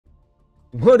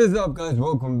What is up, guys?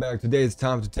 Welcome back. Today it's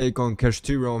time to take on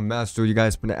Kashtira on Master. You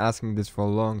guys been asking this for a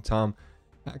long time.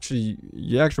 Actually,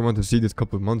 you actually want to see this a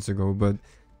couple of months ago, but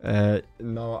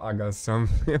now I got some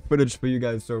footage for you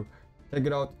guys, so check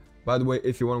it out. By the way,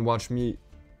 if you want to watch me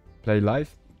play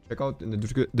live, check out in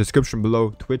the description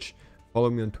below Twitch. Follow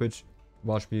me on Twitch.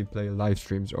 Watch me play live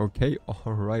streams. Okay,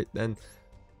 alright then.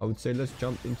 I would say let's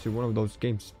jump into one of those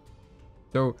games.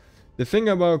 So, the thing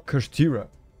about Kashtira.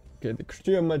 Okay, the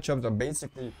Kashtira matchups are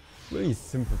basically really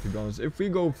simple, to be honest. If we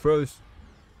go first,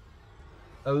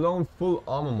 a lone full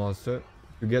armor master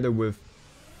together with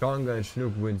Shanga and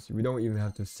Chinook wins. We don't even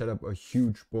have to set up a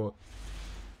huge board.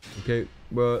 Okay,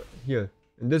 but here,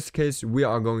 in this case, we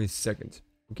are going second.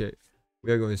 Okay,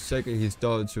 we are going second. He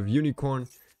starts with Unicorn.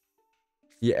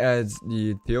 He adds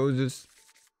the Theosis.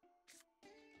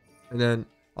 And then,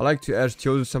 I like to add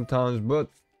Theosis sometimes, but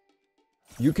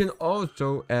you can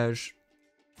also add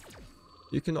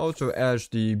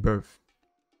the birth.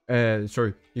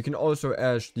 Sorry, you can also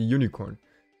add the unicorn.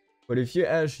 But if you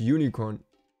add unicorn,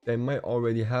 they might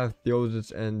already have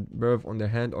Theosis and birth on their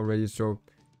hand already, so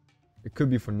it could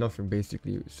be for nothing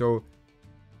basically. So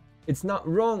it's not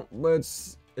wrong, but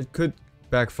it could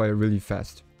backfire really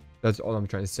fast. That's all I'm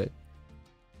trying to say.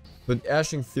 But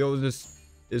ashing Theosis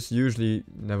is usually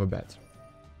never bad.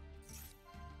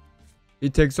 He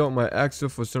takes out my Axel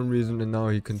for some reason, and now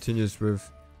he continues with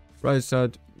right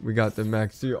side. We got the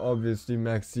Maxi. Obviously,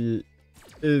 Maxi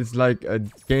is like a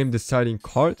game deciding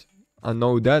card. I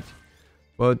know that,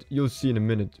 but you'll see in a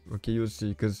minute. Okay, you'll see,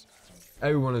 because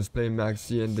everyone is playing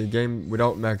Maxi, and the game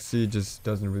without Maxi just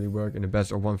doesn't really work in the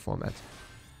best of one format.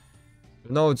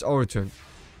 So now it's our turn.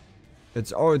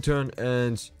 It's our turn,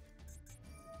 and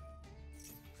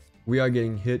we are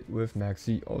getting hit with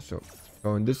Maxi also.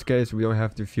 So in this case, we don't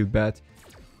have to feel bad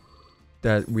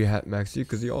that we had Maxi,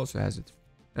 because he also has it.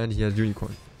 And he has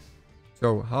Unicorn.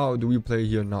 So how do we play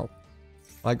here now?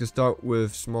 I like to start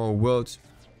with small worlds,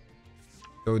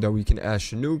 so that we can add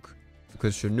Chinook,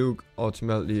 because Chinook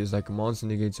ultimately is like a monster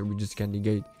negate, so we just can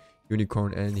negate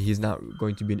Unicorn, and he's not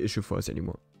going to be an issue for us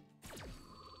anymore.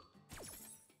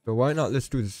 So why not? Let's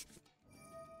do this.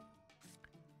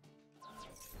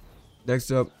 Next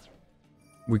up,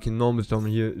 we can normal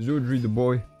summon here Zudri the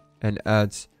boy and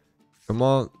add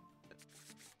Kamal.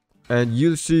 And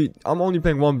you'll see, I'm only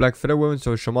playing one Black Feather Woman,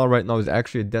 so Shamal right now is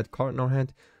actually a dead card in our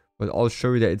hand. But I'll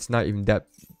show you that it's not even that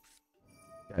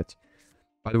bad.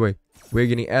 By the way, we're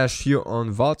getting Ash here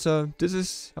on Vata. This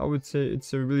is, I would say,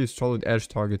 it's a really solid Ash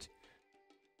target.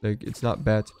 Like, it's not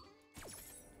bad.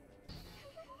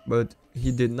 But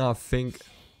he did not think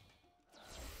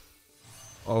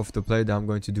of the play that I'm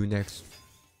going to do next.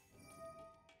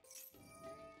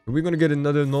 We're going to get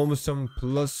another normal summon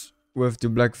plus with the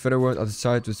Black Feather Word. I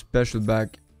decided to special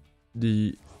back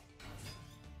the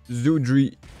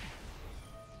Zudri.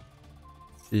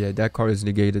 Yeah, that card is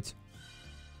negated.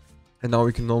 And now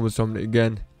we can normal summon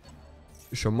again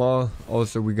Shamal.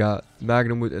 Also we got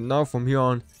Magnumwood, and now from here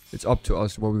on it's up to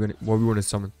us what we want to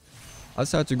summon. I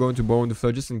decided to go into Bow on the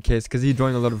Floor just in case, because he's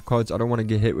drawing a lot of cards. I don't want to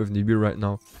get hit with Nibiru right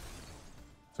now.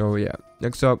 So yeah,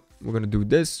 next up we're gonna do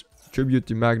this. Tribute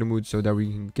the Magnumwood so that we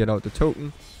can get out the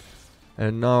token.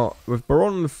 And now with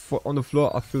Baron on the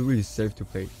floor, I feel really safe to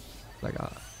play. Like I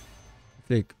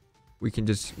think we can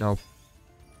just now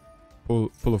pull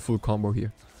a full combo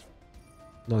here.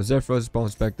 Now Zephyros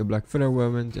bounce back the Black Feather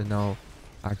Woman, and now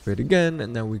activate again,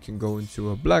 and then we can go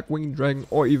into a Blackwing Dragon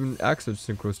or even Access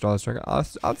Synchro Star Striker. I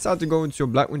decided to go into a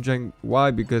Blackwing Dragon. Why?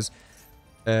 Because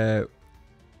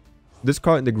this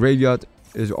card in the graveyard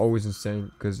is always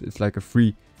insane, because it's like a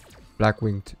free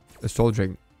Blackwinged Assault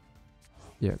Dragon.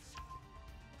 Yeah.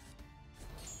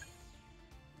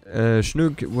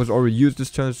 Chinook was already used this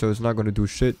turn, so it's not going to do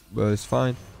shit, but it's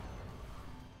fine.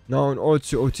 Now in order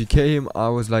to OTK him, I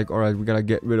was like, alright, we gotta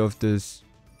get rid of this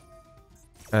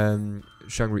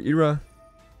Shangri-Ira.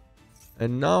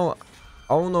 And now,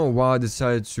 I don't know why I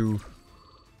decided to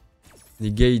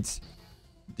negate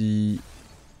the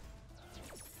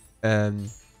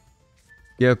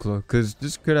Scarecrow, because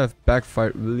this could have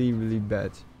backfired really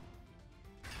bad.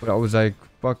 But I was like,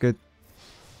 fuck it.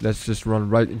 Let's just run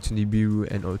right into Nibiru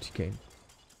and OTK him.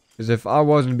 Because if I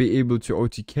wasn't be able to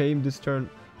OTK him this turn,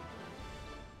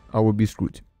 I would be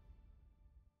screwed.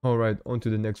 Alright, on to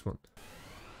the next one.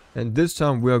 And this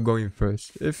time we are going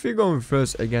first. If we're going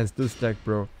first against this deck,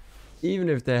 bro, even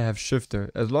if they have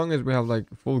Shifter, as long as we have like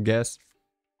full gas,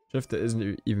 Shifter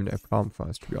isn't even a problem for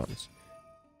us, to be honest.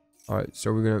 Alright,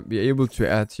 so we're gonna be able to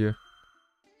add here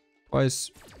twice.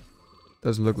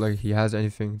 Doesn't look like he has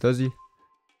anything, does he?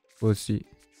 We'll see.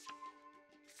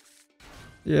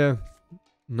 Yeah,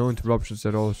 No interruptions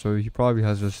at all, so he probably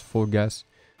has just full gas.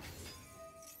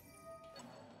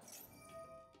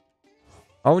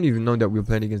 I don't even know that we're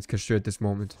playing against Kashtira at this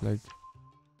moment. Like,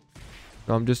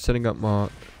 I'm just setting up my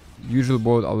usual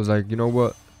board. I was like, you know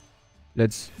what?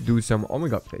 Let's do some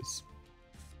Omega plays.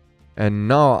 And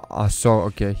now I saw,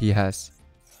 okay, he has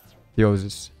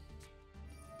Theosis.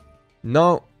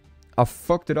 Now, I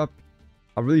fucked it up.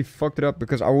 I really fucked it up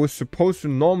because I was supposed to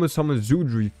normal summon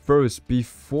Zudri first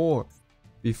before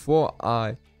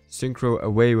I synchro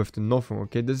away with the nothing.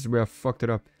 Okay, this is where I fucked it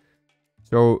up.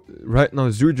 So right now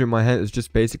Zudri in my hand is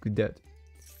just basically dead.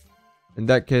 In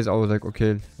that case, I was like,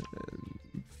 okay,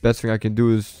 best thing I can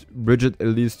do is Bridget at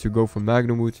least to go for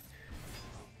Magnumwood.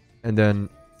 And then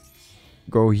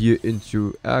go here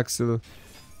into Axel.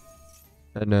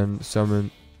 And then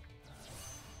summon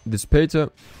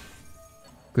Dispater.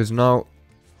 Because now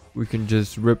we can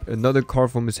just rip another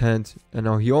card from his hand. And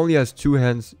now he only has two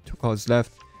cards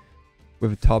left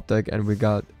with a top deck. And we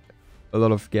got a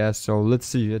lot of gas. So let's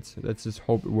see. Let's just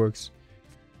hope it works.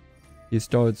 He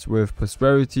starts with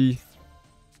Prosperity.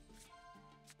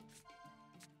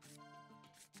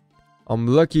 I'm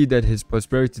lucky that his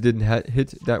Prosperity didn't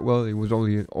hit that well. It was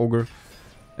only an Ogre.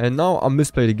 And now I'm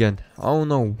misplayed again. I don't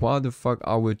know why the fuck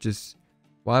I would just...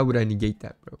 Why would I negate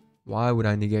that, bro? Why would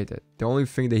I negate that? The only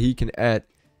thing that he can add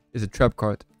is a trap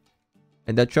card.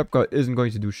 And that trap card isn't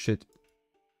going to do shit.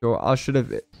 So I should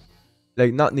have...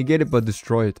 Like, not negate it, but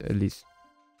destroy it at least.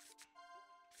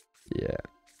 Yeah.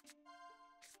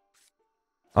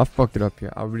 I fucked it up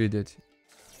here. I really did.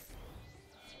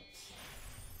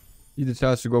 He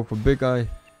decides to go for Big Eye.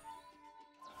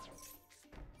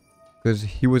 Because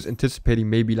he was anticipating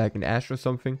maybe like an Ash or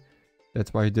something.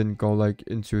 That's why he didn't go like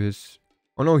into his...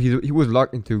 Oh no, he was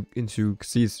locked into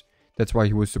Xyz. That's why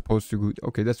he was supposed to go...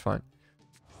 Okay, that's fine.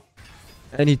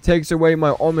 And he takes away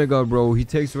my Omega, bro. He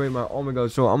takes away my Omega.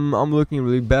 So I'm looking in a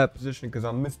really bad position because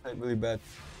I'm misplayed really bad.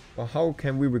 But how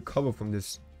can we recover from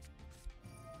this?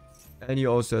 And he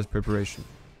also has Preparation.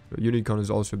 So Unicorn is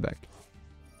also back.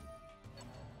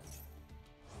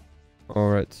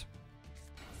 Alright.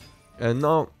 And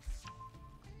now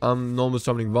I'm normal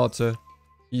summoning Vata.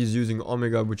 He's using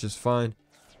Omega, which is fine.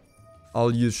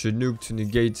 I'll use Chinook to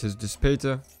negate his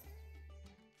Dispater.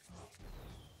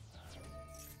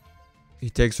 He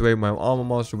takes away my Armor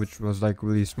Master, which was like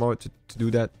really smart to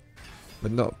do that.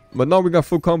 But now we got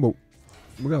full combo.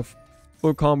 We got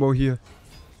full combo here.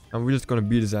 And we're just gonna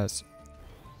beat his ass.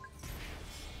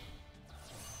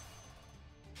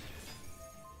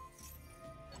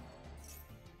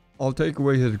 I'll take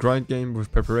away his grind game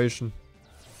with Preparation.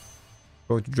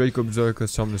 Go to Draco Berserker,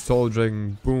 summon the Soul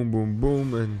Dragon, boom, boom,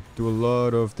 boom, and do a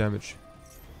lot of damage.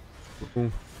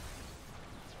 Boom.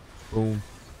 Boom.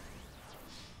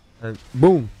 And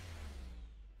boom!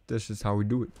 This is how we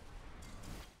do it.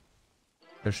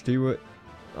 Kashtira.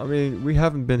 I mean, we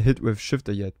haven't been hit with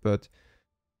Shifter yet, but...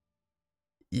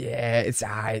 Yeah, it's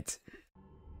alright.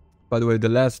 By the way, the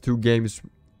last two games...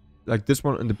 Like this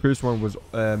one and the previous one was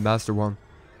Master 1.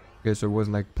 Okay, so it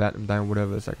wasn't like Platinum, Diamond,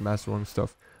 whatever. It's like Master 1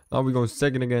 stuff. Now we're going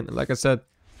second again. And like I said,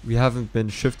 we haven't been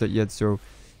shifted yet, so...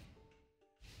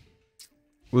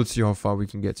 We'll see how far we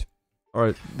can get.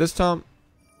 Alright, this time...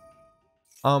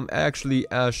 I'm actually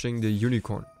ashing the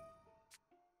Unicorn.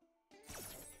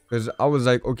 Because I was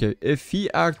like, okay, if he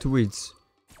activates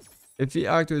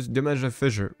Dimensional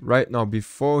Fissure right now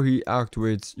before he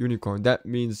activates Unicorn, that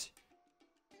means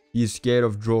he's scared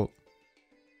of draw.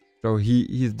 So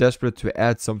he's desperate to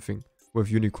add something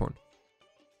with Unicorn.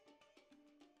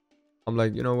 I'm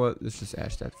like, you know what? Let's just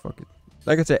ash that. Fuck it.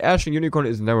 Like I said, ashing Unicorn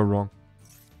is never wrong.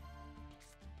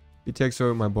 He takes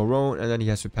over my Baron and then he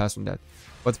has to pass on that.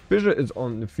 But Fissure is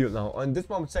on the field now. And this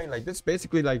one I'm saying, like, this is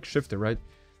basically like Shifter, right?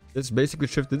 This is basically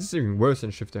Shifter. This is even worse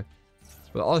than Shifter.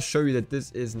 But I'll show you that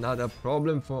this is not a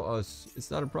problem for us.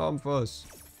 It's not a problem for us.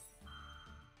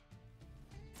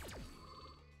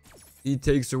 He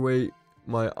takes away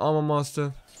my Armor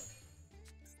Master.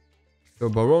 So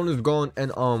Baron is gone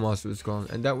and Armor Master is gone.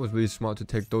 And that was really smart to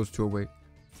take those two away.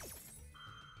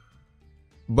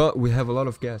 But we have a lot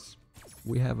of gas.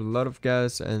 We have a lot of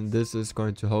gas and this is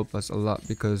going to help us a lot.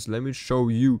 Because let me show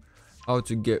you how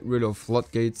to get rid of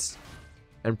Floodgates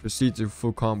and proceed to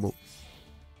full combo.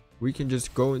 We can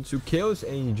just go into Chaos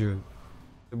Angel.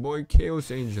 The boy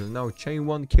Chaos Angel. Now chain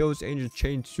 1 Chaos Angel,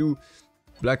 chain 2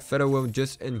 Black Featherwell,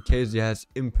 just in case he has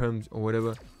imperms or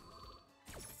whatever.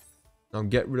 Now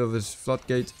get rid of his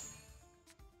Floodgate.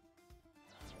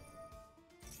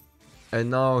 And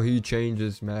now he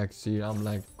changes Maxi. I'm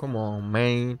like, come on,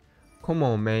 man. Come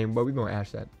on, man. But we're gonna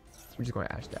ash that. We're just gonna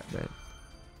ash that, man.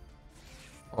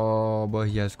 Oh, but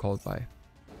he has called by.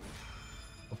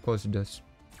 Of course he does.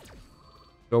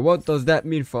 So what does that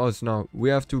mean for us now? We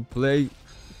have to play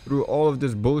through all of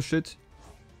this bullshit.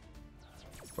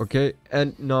 Okay,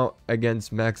 and now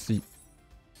against Maxi.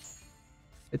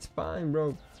 It's fine,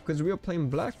 bro. Because we are playing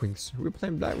Blackwings. We're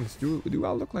playing Blackwings. Do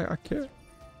I look like I care?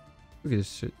 Look at this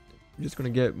shit. I'm just gonna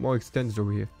get more extends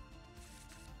over here.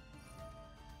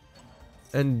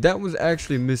 And that was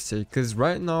actually a mistake. Because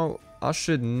right now, I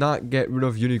should not get rid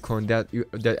of Unicorn that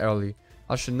early.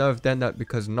 I should not have done that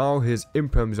because now his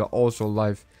imperms are also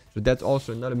live. So that's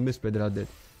also another misplay that I did.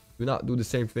 Do not do the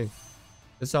same thing.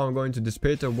 That's how I'm going to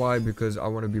Despater. Why? Because I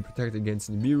want to be protected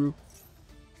against Nibiru.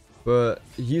 But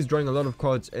he's drawing a lot of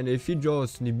cards. And if he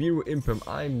draws Nibiru Imperm,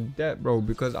 I'm dead, bro.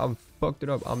 Because I'm fucked it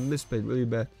up. I'm misplayed really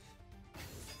bad.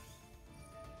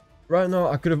 Right now,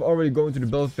 I could have already gone to the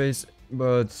bell phase.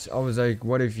 But I was like,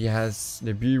 what if he has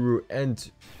Nibiru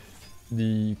and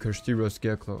the Kashtira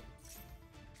Scarecrow?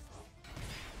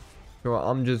 So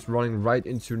I'm just running right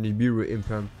into Nibiru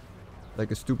Imperm. Like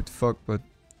a stupid fuck, but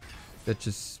that's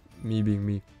just me being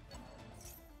me.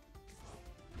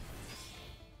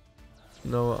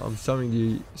 Now I'm summoning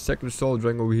the second Soul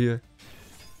Dragon over here.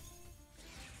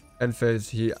 End phase,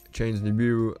 he changed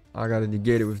Nibiru. I gotta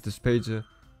negate it with Despater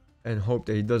and hope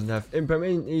that he doesn't have Imperm,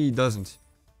 and he doesn't.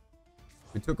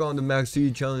 We took on the Max C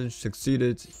challenge,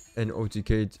 succeeded, and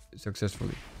OTK'd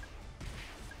successfully.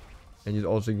 And he's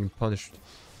also getting punished.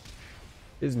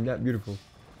 Isn't that beautiful?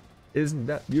 Isn't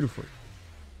that beautiful?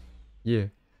 Yeah.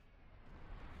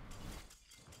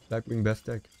 Blackwing best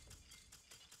deck.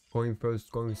 Going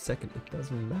first, going second. It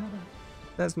doesn't matter.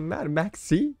 It doesn't matter. Max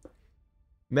C?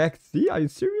 Max C? Are you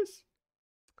serious?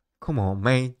 Come on,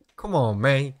 man. Come on,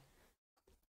 man.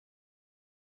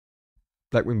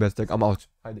 Blackwing best deck. I'm out.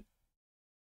 Hide it.